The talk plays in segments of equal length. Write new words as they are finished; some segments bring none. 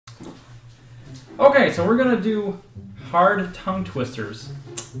Okay, so we're gonna do hard tongue twisters,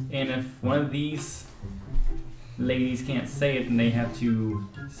 and if one of these ladies can't say it, then they have to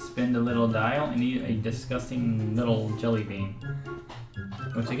spin the little dial and eat a disgusting little jelly bean.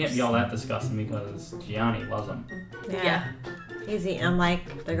 Which they can't be all that disgusting because Gianni loves them. Yeah. He's eating them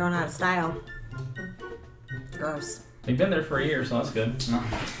like they're going out of style. Gross. They've been there for a year, so that's good.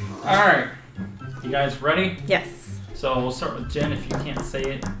 Alright. You guys ready? Yes. So we'll start with Jen if you can't say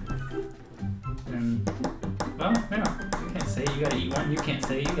it. And, well, yeah. You can't say it, you gotta eat one. You can't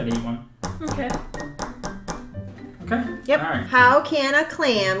say it, you gotta eat one. Okay. Okay? Yep. Alright. How can a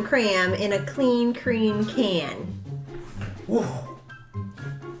clam cram in a clean cream can? Ooh.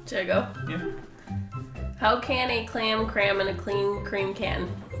 Should I go? Yeah. How can a clam cram in a clean cream can?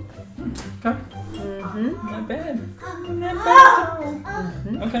 Okay. Mm-hmm. Not bad. Not bad.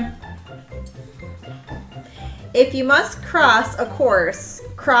 Mm-hmm. Okay. If you must cross a course,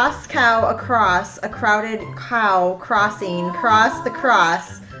 cross cow across a crowded cow crossing, cross the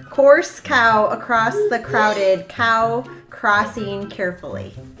cross, course cow across the crowded cow crossing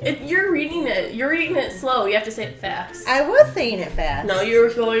carefully. You're reading it. You're reading it slow. You have to say it fast. I was saying it fast. No, you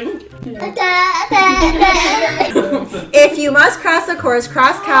were going. If you must cross a course,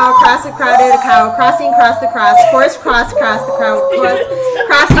 cross cow, cross a crowded cow, crossing, cross the cross, course, cross the crowd,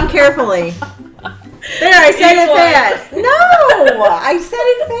 crossing carefully. There, I said it fast. No, I said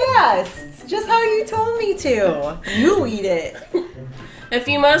it fast. Just how you told me to. You eat it. If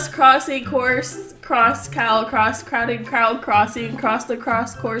you must cross a course, cross cow, cross crowded crowd crossing, cross the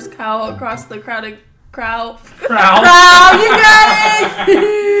cross course cow, across the crowded crowd. Crowd. Crow, you got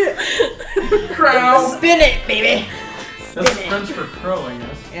it. Crowd. Spin it, baby. That's French for crow, I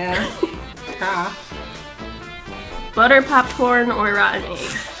guess. Yeah. Crow. Butter popcorn or rotten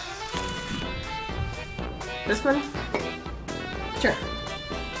egg? This one? Sure.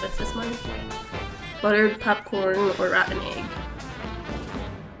 That's this one? Buttered popcorn or rotten egg?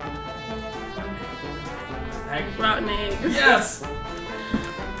 Egg. Rotten egg. Yes!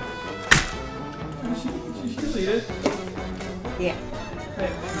 She should eat it. Yeah. Hey.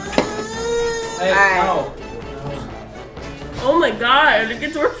 Hey, Alright. no. Oh my god, it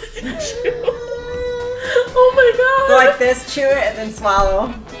gets worse than you chew. Oh my god. Go like this, chew it, and then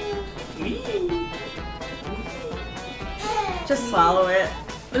swallow. Just swallow it.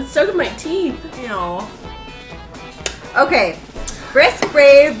 It's stuck in my teeth. You know. Okay. Brisk,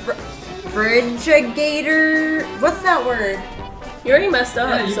 brave, Bridgegator. What's that word? You already messed up,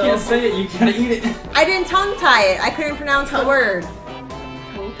 Yeah, you so. can't say it, you gotta eat it. I didn't tongue tie it. I couldn't pronounce the word.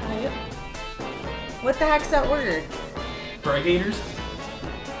 Tongue tie it. What the heck's that word? Brigators?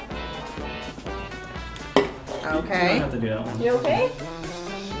 You don't Okay. have to do that one. You okay?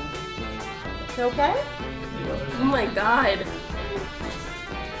 You okay? Oh my god.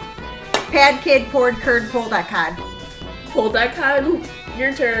 Pad kid, poured curd, pulled that cod. Hold that cotton.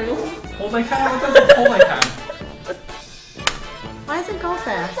 Your turn. Hold my cod? What does a hold my cod? Why does it go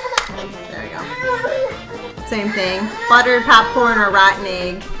fast? There we go. Same thing. Buttered popcorn or rotten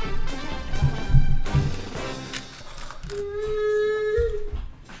egg.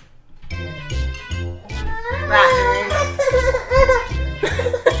 Rotten egg.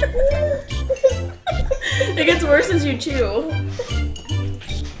 It gets worse as you chew.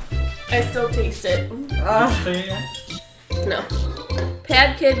 I still taste it. Ugh. Say it yet? No.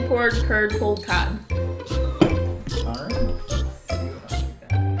 Pad kid, poured curd, pulled cod. Alright.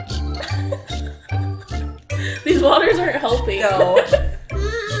 These waters aren't helping. No.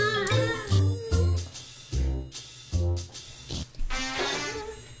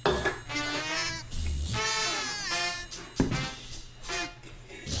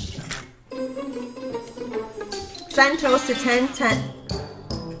 Send toast to 10.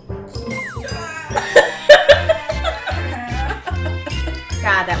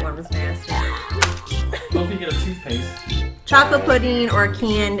 God, that one was nasty. Hope you get a toothpaste. Chocolate pudding or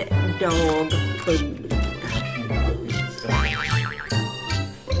canned dog food.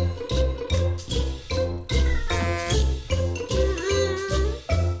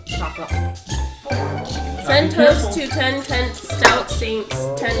 Chocolate. Send toast to 10 tent stout saints,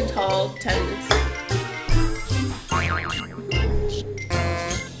 10 tall tents.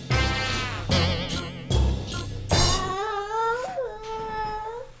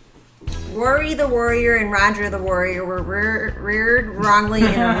 Rory the Warrior and Roger the Warrior were reared wrongly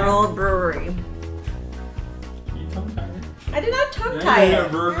in a rural brewery. You tongue tied it. I did not tongue tie Yeah,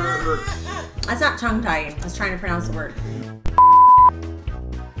 it. burger. That's not tongue tying. I was trying to pronounce the word.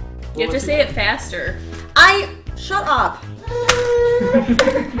 You have to say it faster. Shut up. Keep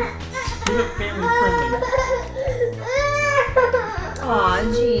it family friendly. Aw,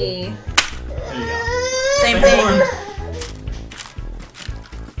 gee. There you go. same thing.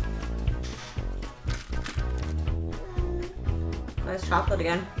 Nice chocolate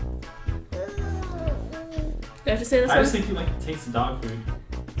again. You have to say this I one? just think you like to taste the dog food.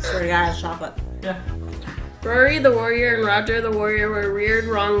 Swear to God, it's chocolate. Yeah. Rory the Warrior and Roger the Warrior were reared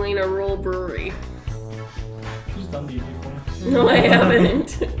wrongly in a rural brewery. Who's done these before? No, I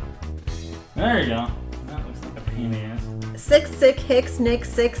haven't. There you go. That looks like a pain in the ass. 6 sick hicks, nicks,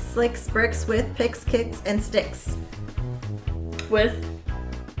 6 slicks, bricks with picks, kicks, and sticks. With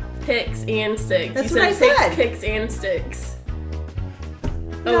picks and sticks. That's you what I said said. picks, kicks, and sticks.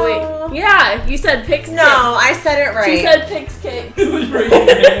 No. Oh wait. Yeah, you said picks, No, I said it kicks. right. She said picks, kicks.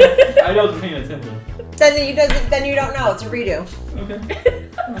 I wasn't paying attention. Then you don't know. It's a redo. Okay.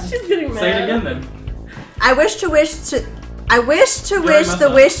 She's getting mad. Say it again then. I wish to wish to wish already the messed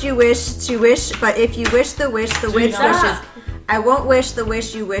up. wish you wish to wish, but if you wish the wish, the wish stop. wishes. I won't wish the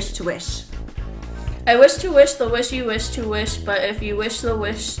wish you wish to wish. I wish to wish the wish you wish to wish, but if you wish the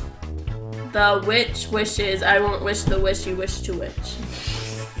wish the witch wishes, I won't wish the wish you wish to wish.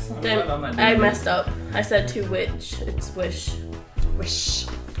 Then I messed up. I said to witch. It's wish. Wish.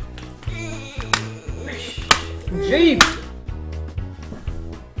 Jeep.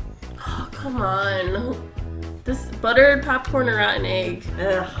 Oh, come on. This buttered popcorn or rotten egg.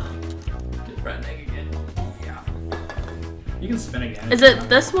 Ugh. Get rotten egg again. Yeah. You can spin again. Is it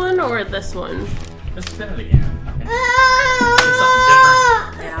this one or this one? Just spin it again. Okay. It's something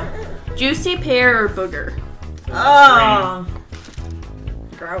different. Yeah. Juicy pear or booger? Oh.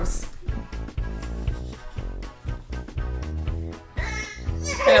 Gross.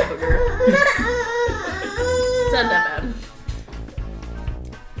 Yeah, booger. It's not that bad.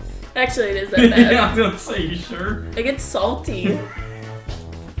 Actually, it is that bad. Yeah, I was gonna say, you sure? It gets salty.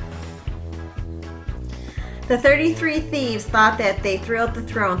 The 33 thieves thought that they thrilled the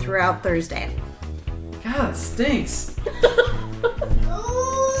throne throughout Thursday. God, it stinks.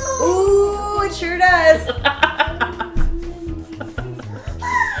 Ooh, it sure does.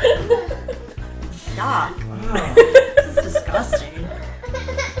 Stop. Wow. This is disgusting.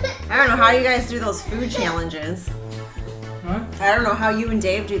 I don't know how you guys do those food challenges. What? I don't know how you and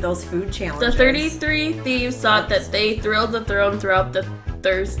Dave do those food challenges. The 33 thieves thought that they thrilled the throne throughout the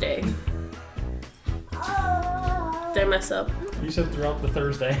Thursday. Did I mess up? You said throughout the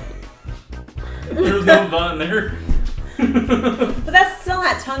Thursday. There's no button there. But that's still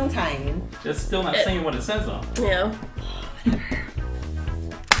not tongue tying. It's still not saying what it says though. Yeah.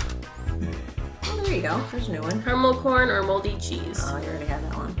 Oh, there you go. There's a new one. Caramel corn or moldy cheese? Oh, you already had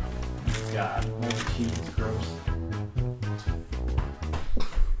that one. God, moldy cheese is gross.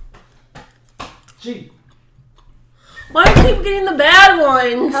 Gee. Why do you keep getting the bad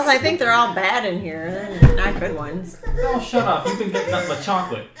ones? Because I think they're all bad in here. They're not good ones. Oh, shut up. You've been getting nothing but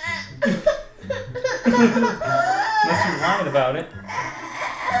chocolate. Unless you're lying about it.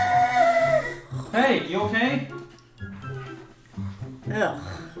 Hey, you okay? Ugh.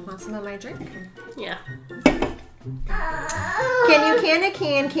 Want some of my drink? Yeah. Can you can a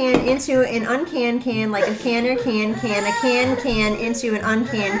can into an uncan can like a canner can a can into an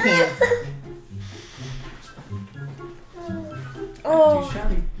uncan can? Oh. Too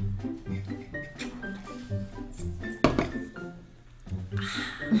shabby.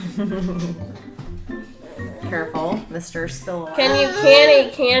 Careful, Mr. Spillaway. Can you can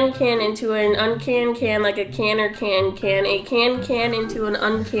a can into an uncan can like a canner can a can into an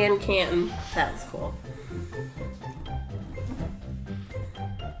uncan can? That was cool.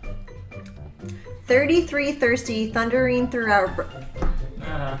 33 thirsty, thundering throughout.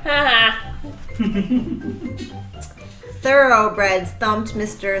 Haha. Thoroughbreds thumped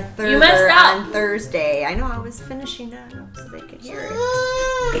Mr. You messed Thurber up. on Thursday. I know, I was finishing that up so they could hear it.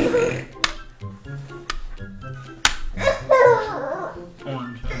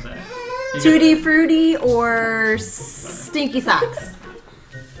 Orange, how's that? Tutti Frutti or Stinky Socks?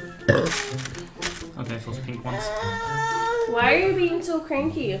 Okay, so it's pink ones. Why are you being so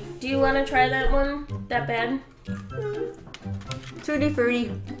cranky? Do you want to try that one that bad? Tutti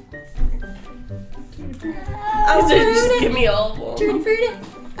Frutti. Oh, just give me all of them. Tutti Frutti.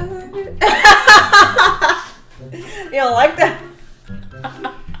 You don't like that?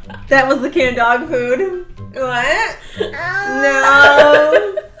 That was the canned dog food. What?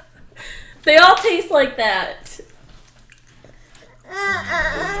 No. They all taste like that.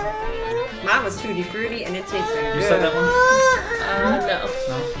 Mine was Tutti Frutti and it tasted good. You said that one? No. No?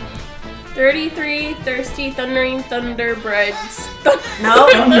 33 thirsty thundering thunderbreads. No.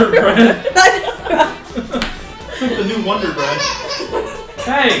 Wonder Bread. The new Wonder Bread.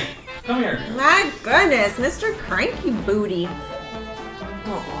 Hey, come here. My goodness, Mr. Cranky Booty.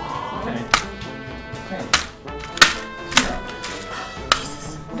 Okay. Okay.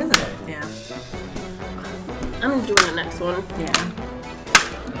 Jesus. Isn't it? Yeah. I'm doing the next one. Yeah.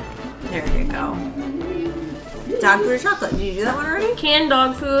 There you go. Dog food or chocolate? Did you do that one already? Canned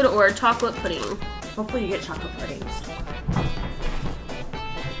dog food or chocolate pudding? Hopefully you get chocolate puddings.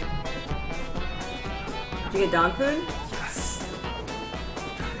 Did you get dog food? Yes.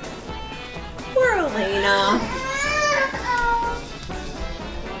 Poor Elena.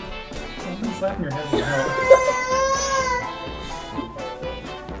 Someone's slapping your head with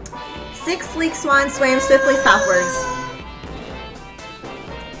the 6 sleek swans swam swiftly southwards.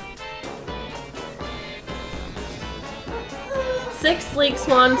 6 sleek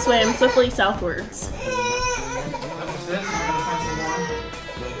swans swam swiftly southwards. That was this. I'm gonna find some more.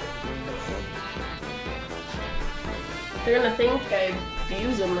 They're gonna think I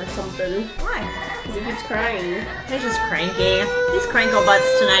abuse him or something. Why? Because he keeps crying. He's just cranky. He's crankle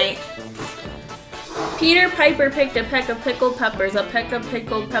butts tonight. Peter Piper picked a peck of pickled peppers. A peck of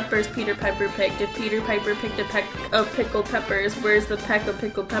pickled peppers Peter Piper picked. If Peter Piper picked a peck of pickled peppers, where's the peck of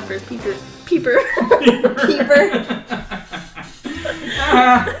pickled peppers? Peeper. Peeper.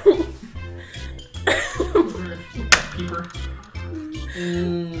 Keeper.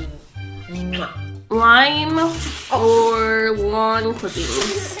 Lime or lawn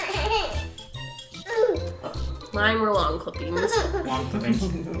clippings? Lime or lawn clippings? Long clippings.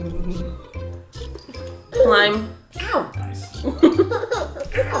 Lime. Ow. Nice.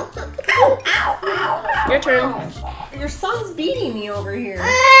 Your turn. Your son's beating me over here.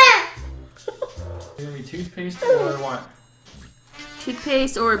 Is it gonna be toothpaste or what?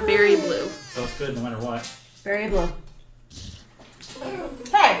 Toothpaste or berry blue? So it's good no matter what. Very blue.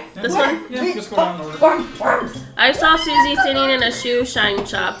 Hey. This one? Yeah, just go down in order. I saw Susie sitting in a shoe shine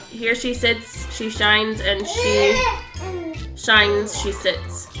shop. Here she sits, she shines, and she shines, she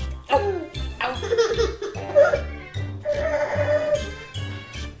sits.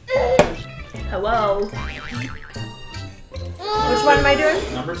 Hello. Which one am I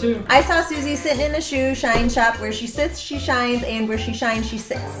doing? Number 2. I saw Susie sitting in a shoe shine shop. Where she sits, she shines, and where she shines, she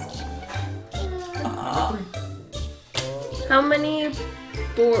sits. Number 3. How many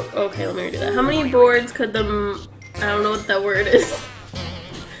okay, let me redo that. How many boards could the I don't know what that word is.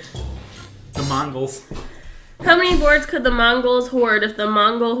 The Mongols. How many boards could the Mongols hoard if the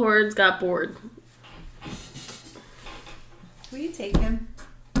Mongol hordes got bored? Will you take him?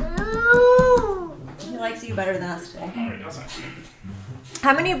 He likes you better than us today. Oh, he doesn't.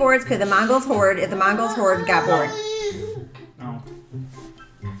 How many boards could the Mongols hoard if the Mongols horde got bored? No.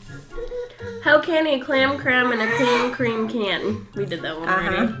 How can a clam cram in a clean cream can? We did that one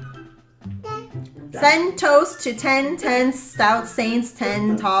already. Send toast to 10 tense stout saints,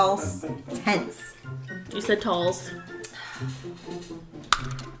 10 tall tents. You said talls.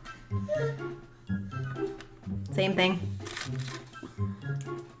 Same thing.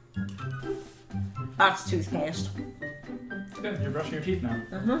 That's toothpaste. Good, you're brushing your teeth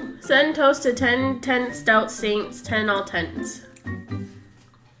now. Send toast to 10 tent stout saints, 10 all tents.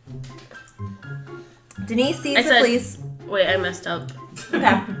 Denise sees I the said- fleece. Wait, I messed up.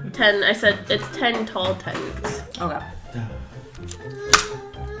 Okay. 10, I said it's 10 tall tents. Okay.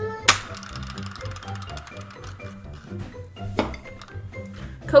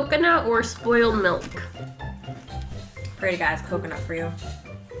 Coconut or spoiled milk? Pray to God, it's coconut for you.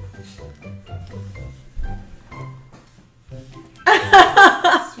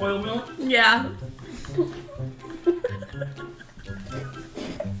 Spoiled milk? Yeah.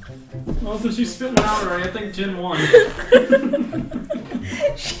 Well, since you spit one out already, I think Jen won.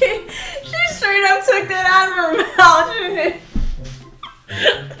 she straight up took that out of her mouth, didn't it?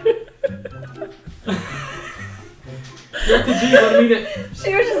 Give it to G, let him eat it.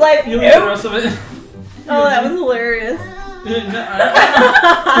 She was just like, You'll eat the rest of it. oh, that was hilarious.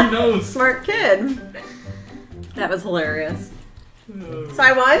 Who knows? Smart kid. That was hilarious. So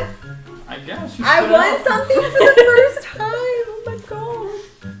I won? I guess. You I spit it won out. something for the first time. Oh my god.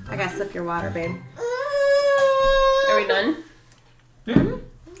 I gotta sip your water, babe. Are we done? Yeah.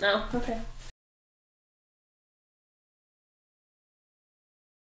 No? Okay.